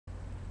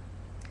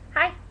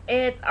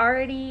It's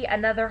already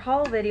another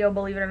haul video,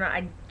 believe it or not.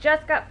 I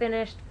just got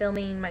finished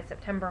filming my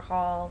September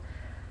haul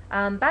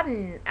about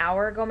an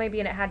hour ago maybe,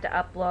 and it had to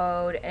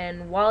upload.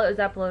 And while it was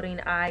uploading,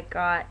 I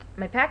got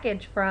my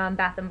package from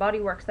Bath& and Body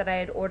Works that I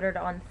had ordered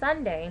on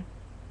Sunday.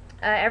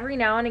 Every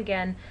now and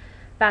again,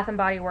 Bath& and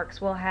Body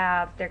Works will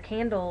have their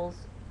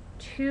candles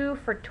 2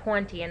 for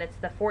 20, and it's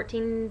the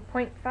 14.5,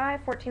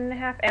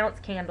 14.5 ounce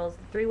candles,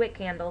 the 3-wick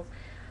candles.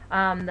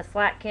 The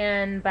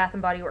Slatkin Bath&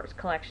 and Body Works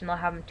collection, they'll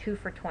have them 2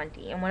 for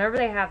 20. And whenever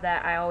they have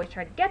that, I always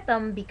try to get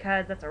them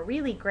because that's a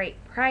really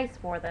great price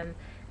for them.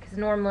 Because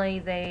normally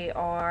they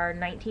are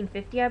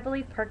 $19.50, I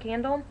believe, per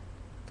candle.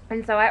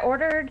 And so I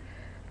ordered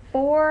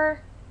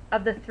 4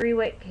 of the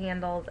 3-wick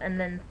candles and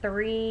then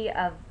 3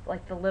 of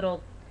like the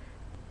little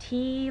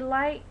tea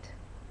light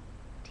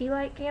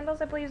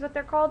candles, I believe is what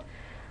they're called.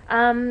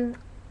 Um,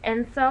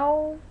 and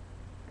so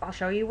I'll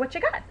show you what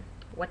you got.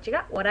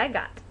 What I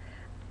got.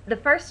 The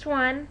first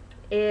one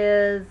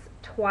is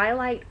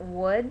Twilight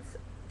Woods,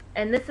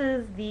 and this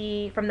is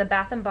the from the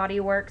Bath and Body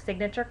Works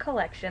signature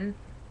collection.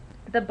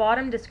 The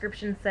bottom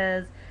description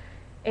says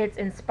it's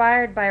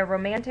inspired by a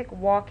romantic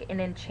walk in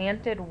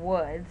enchanted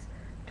woods.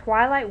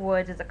 Twilight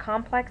Woods is a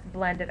complex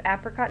blend of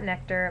apricot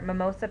nectar,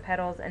 mimosa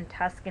petals, and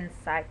Tuscan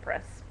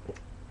cypress.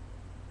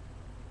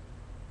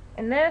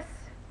 And this,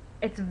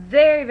 it's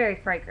very, very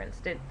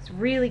fragranced. It's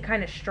really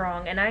kind of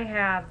strong, and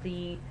I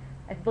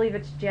believe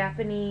it's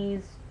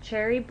Japanese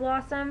cherry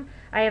blossom.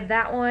 I have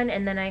that one,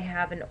 and then I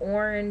have an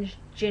orange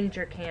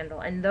ginger candle,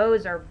 and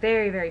those are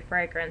very, very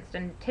fragranced.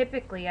 And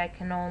typically I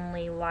can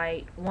only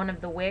light one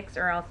of the wicks,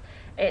 or else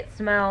it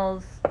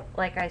smells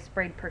like I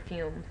sprayed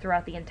perfume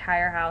throughout the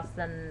entire house.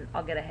 Then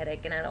I'll get a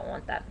headache, and I don't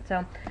want that.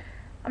 So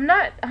I'm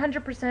not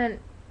 100%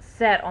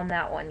 set on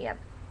that one yet.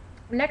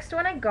 Next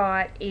one I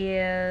got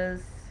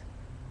is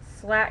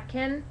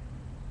Slatkin,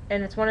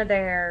 and it's one of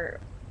their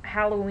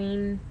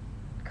Halloween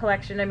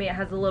collection. I mean, it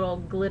has a little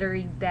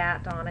glittery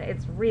bat on it.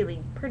 It's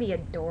really pretty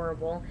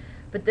adorable.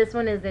 But this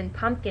one is in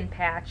pumpkin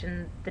patch,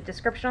 and the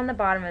description on the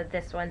bottom of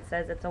this one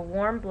says it's a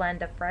warm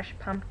blend of fresh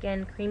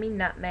pumpkin, creamy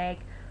nutmeg,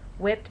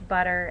 whipped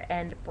butter,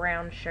 and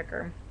brown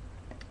sugar.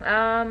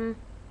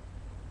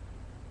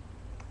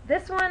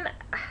 This one,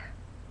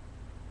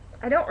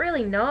 I don't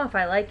really know if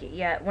I like it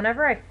yet.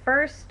 Whenever I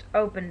first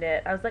opened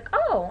it, I was like,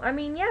 oh, I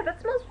mean, yeah,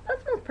 that smells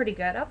pretty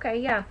good. Okay,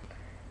 yeah.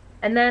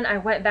 And then I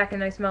went back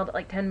and I smelled it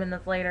like 10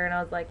 minutes later, and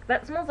I was like,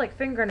 that smells like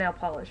fingernail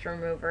polish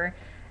remover.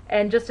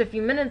 And just a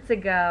few minutes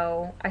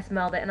ago, I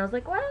smelled it and I was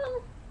like,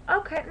 well,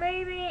 okay,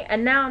 maybe.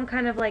 And now I'm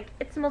kind of like,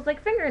 it smells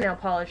like fingernail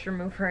polish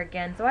remover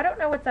again. So I don't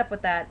know what's up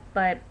with that,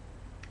 but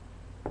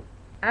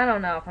I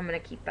don't know if I'm going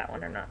to keep that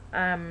one or not.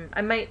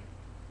 I might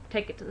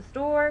take it to the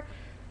store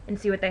and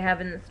see what they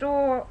have in the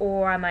store,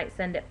 or I might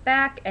send it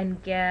back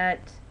and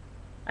get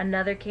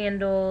another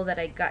candle that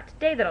I got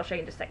today that I'll show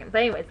you in just a second. But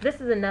anyways, this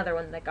is another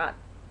one that I got.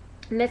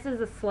 And this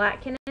is a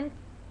Slatkin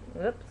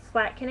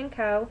 &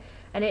 Co.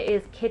 And it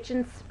is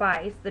Kitchen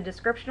Spice. The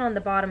description on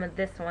the bottom of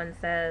this one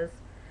says,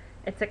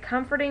 it's a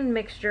comforting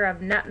mixture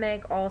of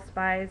nutmeg,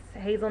 allspice,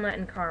 hazelnut,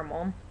 and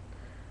caramel.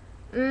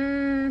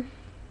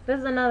 This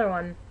is another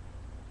one.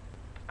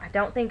 I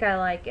don't think I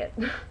like it.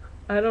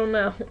 I don't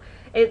know.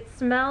 It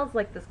smells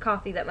like this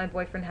coffee that my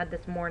boyfriend had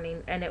this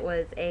morning, and it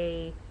was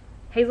a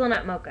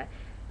hazelnut mocha.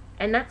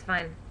 And that's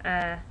fine.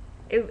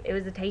 It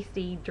was a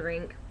tasty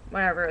drink.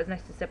 Whatever, it was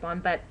nice to sip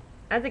on, but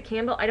as a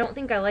candle, I don't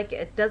think I like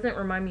it. It doesn't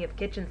remind me of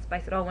Kitchen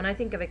Spice at all. When I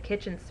think of a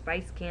Kitchen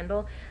Spice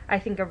candle, I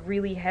think of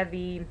really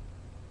heavy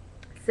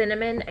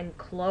cinnamon and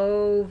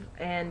clove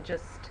and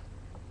just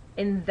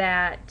in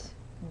that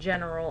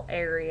general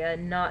area,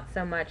 not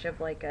so much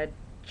of like a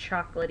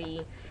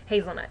chocolatey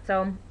hazelnut.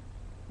 So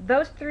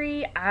those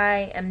 3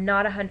 I am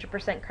not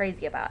 100%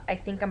 crazy about. I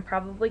think I'm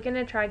probably going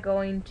to try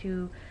going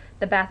to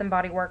the Bath &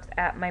 Body Works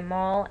at my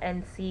mall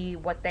and see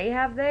what they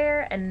have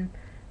there, and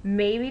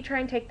maybe try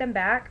and take them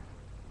back.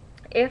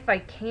 If I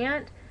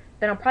can't,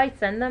 then I'll probably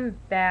send them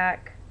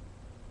back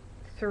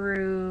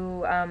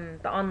through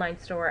the online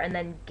store, and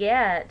then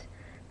get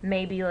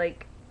maybe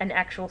like an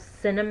actual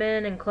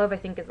cinnamon and clove. I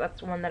think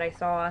that's one that I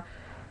saw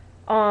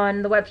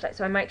on the website.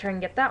 So I might try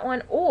and get that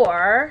one,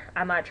 or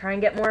I might try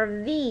and get more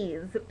of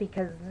these,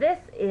 because this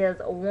is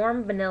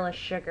warm vanilla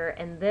sugar,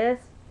 and this,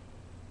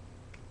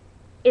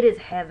 it is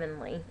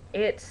heavenly.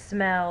 It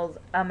smells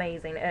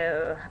amazing.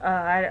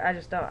 I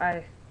just don't,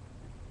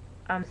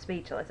 I'm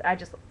speechless.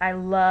 I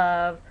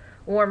love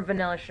warm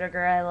vanilla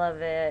sugar. I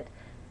love it.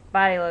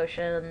 Body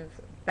lotions,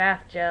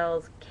 bath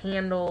gels,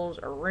 candles,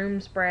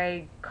 room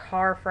spray,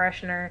 car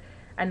freshener.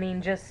 I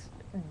mean, just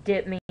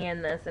dip me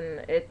in this, and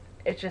it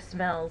just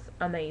smells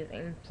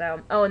amazing.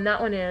 So, oh, and that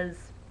one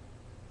is,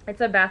 it's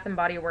a Bath &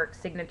 Body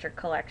Works signature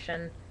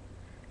collection.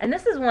 And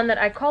this is one that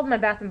I called my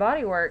Bath &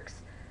 Body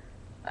Works,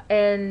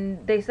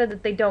 and they said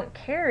that they don't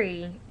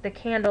carry the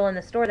candle in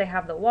the store. They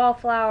have the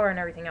wallflower and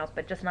everything else,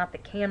 but just not the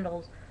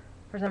candles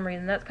for some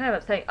reason. That's kind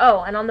of upsetting.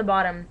 Oh, and on the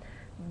bottom,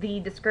 the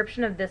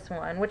description of this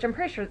one, which I'm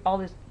pretty sure all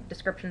these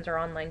descriptions are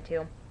online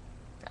too.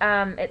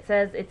 It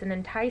says it's an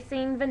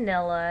enticing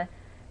vanilla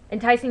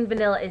Enticing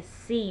vanilla is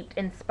seeped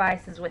in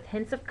spices with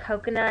hints of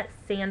coconut,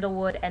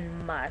 sandalwood,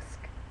 and musk.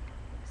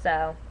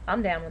 So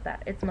I'm down with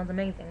that. It smells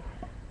amazing.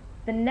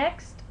 The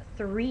next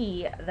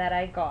three that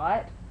I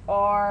got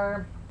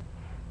are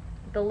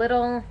the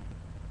little,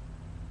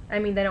 I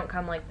mean, they don't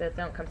come like this,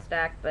 they don't come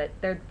stacked, but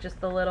they're just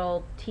the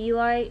little tea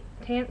light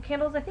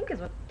candles, I think is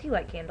what, tea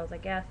light candles, I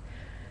guess.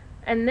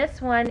 And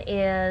this one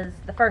is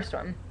the first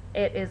one.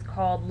 It is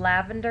called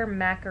Lavender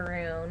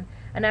Macaroon.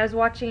 And I was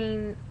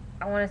watching,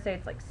 I want to say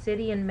it's like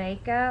City and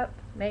Makeup,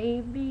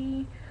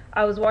 maybe.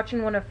 I was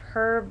watching one of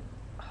her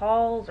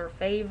hauls or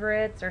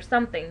favorites or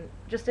something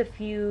just a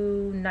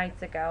few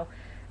nights ago.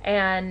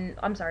 And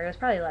I'm sorry, it was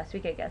probably last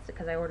week, I guess,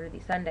 because I ordered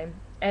these Sunday.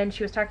 And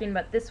she was talking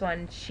about this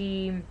one.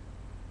 She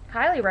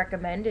highly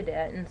recommended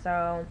it, and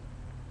so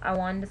I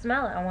wanted to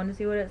smell it. I wanted to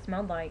see what it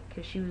smelled like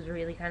because she was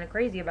really kind of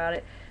crazy about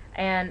it.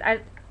 And I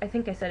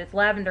think I said it's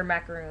lavender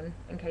macaroon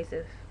in case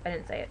if I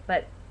didn't say it,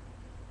 but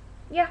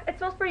yeah, it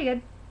smells pretty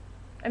good.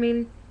 I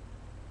mean,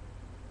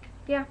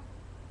 yeah,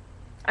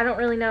 I don't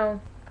really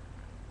know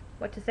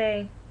what to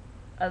say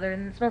other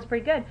than it smells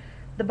pretty good.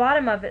 The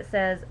bottom of it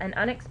says an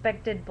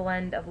unexpected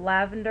blend of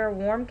lavender,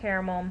 warm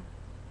caramel,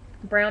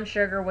 brown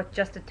sugar with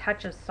just a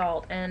touch of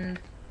salt, and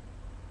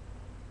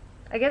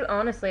I guess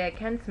honestly I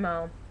can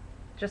smell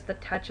just the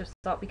touch of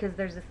salt because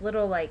there's this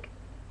little like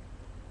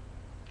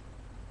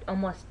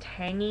almost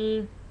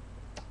tangy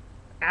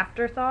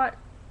afterthought,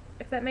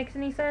 if that makes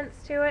any sense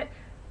to it.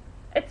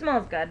 It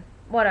smells good.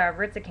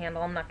 Whatever, it's a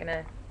candle. I'm not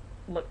gonna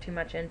look too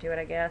much into it,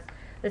 I guess.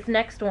 This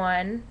next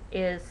one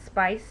is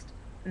spiced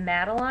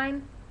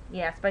Madeline.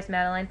 Yeah, spiced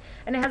Madeline.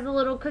 And it has the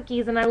little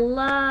cookies, and I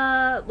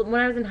love,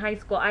 when I was in high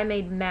school, I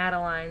made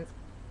Madelines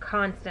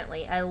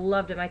constantly. I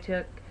loved them. I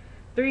took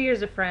 3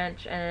 years of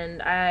French,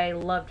 and I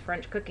loved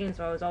French cooking,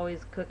 so I was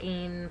always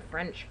cooking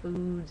French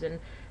foods, and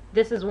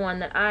this is one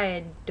that I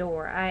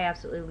adore. I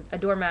absolutely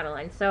adore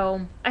Madeline.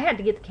 So I had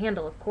to get the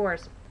candle, of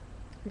course.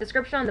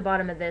 Description on the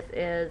bottom of this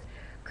is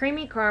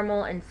creamy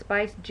caramel and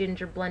spiced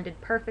ginger blended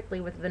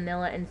perfectly with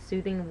vanilla and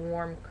soothing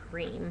warm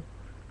cream.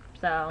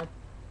 So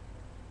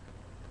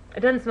it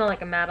doesn't smell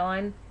like a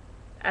Madeline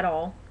at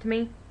all to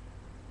me.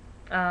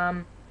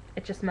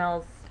 It just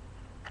smells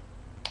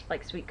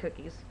like sweet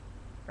cookies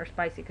or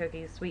spicy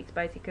cookies, sweet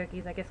spicy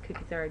cookies. I guess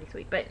cookies are already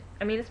sweet, but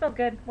I mean it smells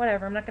good.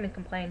 Whatever, I'm not going to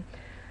complain.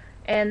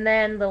 And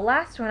then the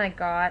last one I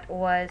got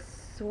was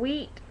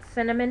sweet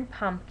cinnamon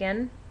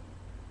pumpkin.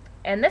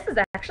 And this is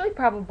actually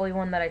probably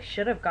one that I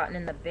should have gotten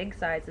in the big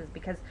sizes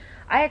because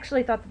I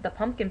actually thought that the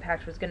pumpkin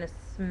patch was going to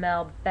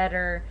smell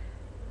better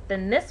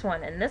than this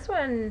one. And this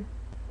one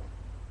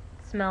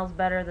smells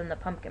better than the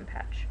pumpkin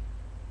patch.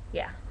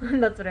 Yeah,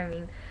 that's what I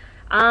mean.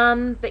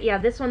 But yeah,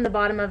 this one, the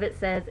bottom of it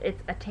says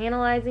it's a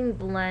tantalizing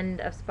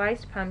blend of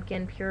spiced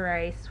pumpkin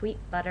puree, sweet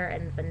butter,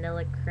 and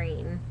vanilla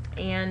cream.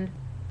 And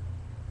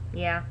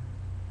yeah,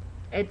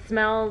 it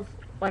smells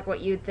like what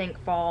you'd think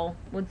fall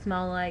would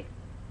smell like.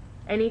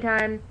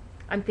 Anytime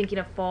I'm thinking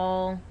of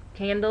fall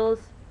candles,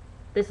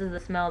 this is the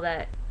smell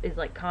that is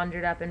like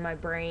conjured up in my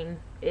brain.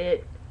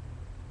 It's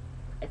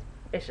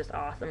just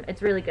awesome.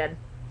 It's really good.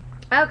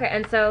 Okay,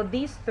 and so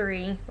these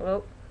three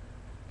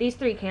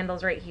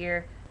candles right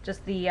here,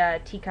 just the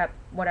teacup,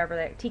 whatever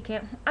that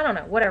I don't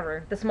know,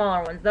 whatever, the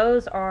smaller ones.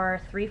 Those are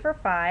 3 for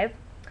 $5.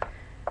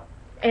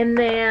 And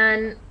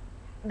then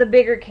the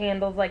bigger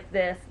candles like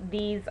this,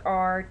 these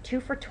are 2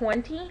 for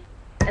 $20.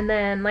 And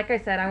then, like I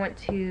said, I went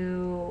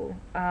to,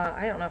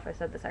 I don't know if I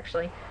said this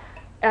actually,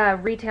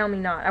 Retail Me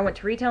Not. I went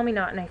to Retail Me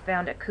Not and I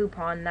found a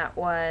coupon that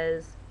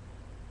was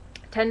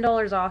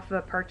 $10 off of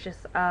a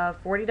purchase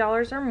of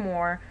 $40 or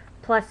more,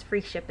 plus free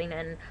shipping.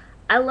 And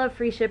I love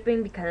free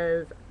shipping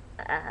because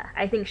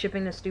I think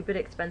shipping is stupid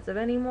expensive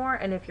anymore.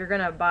 And if you're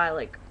going to buy,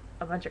 like,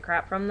 a bunch of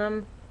crap from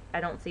them, I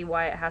don't see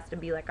why it has to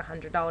be, like, a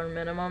 $100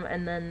 minimum.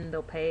 And then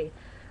they'll pay,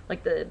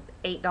 like, the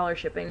 $8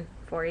 shipping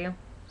for you.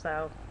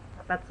 So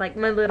that's like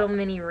my little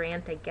mini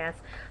rant, I guess.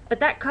 But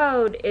that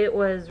code, it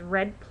was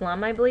Red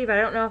Plum, I believe. I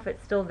don't know if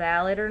it's still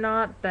valid or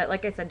not. But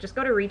like I said, just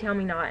go to Retail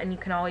Me Not, and you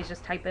can always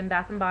just type in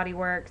Bath and Body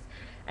Works,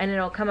 and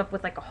it'll come up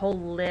with like a whole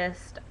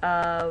list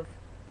of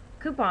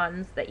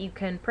coupons that you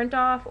can print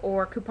off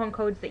or coupon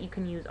codes that you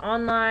can use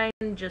online.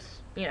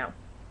 Just, you know,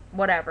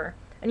 whatever.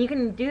 And you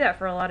can do that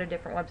for a lot of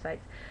different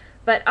websites.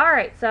 But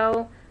alright,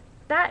 so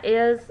that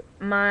is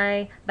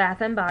my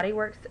Bath and Body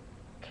Works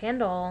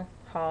candle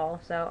haul.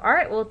 So,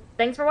 alright, well,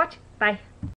 thanks for watching. Bye.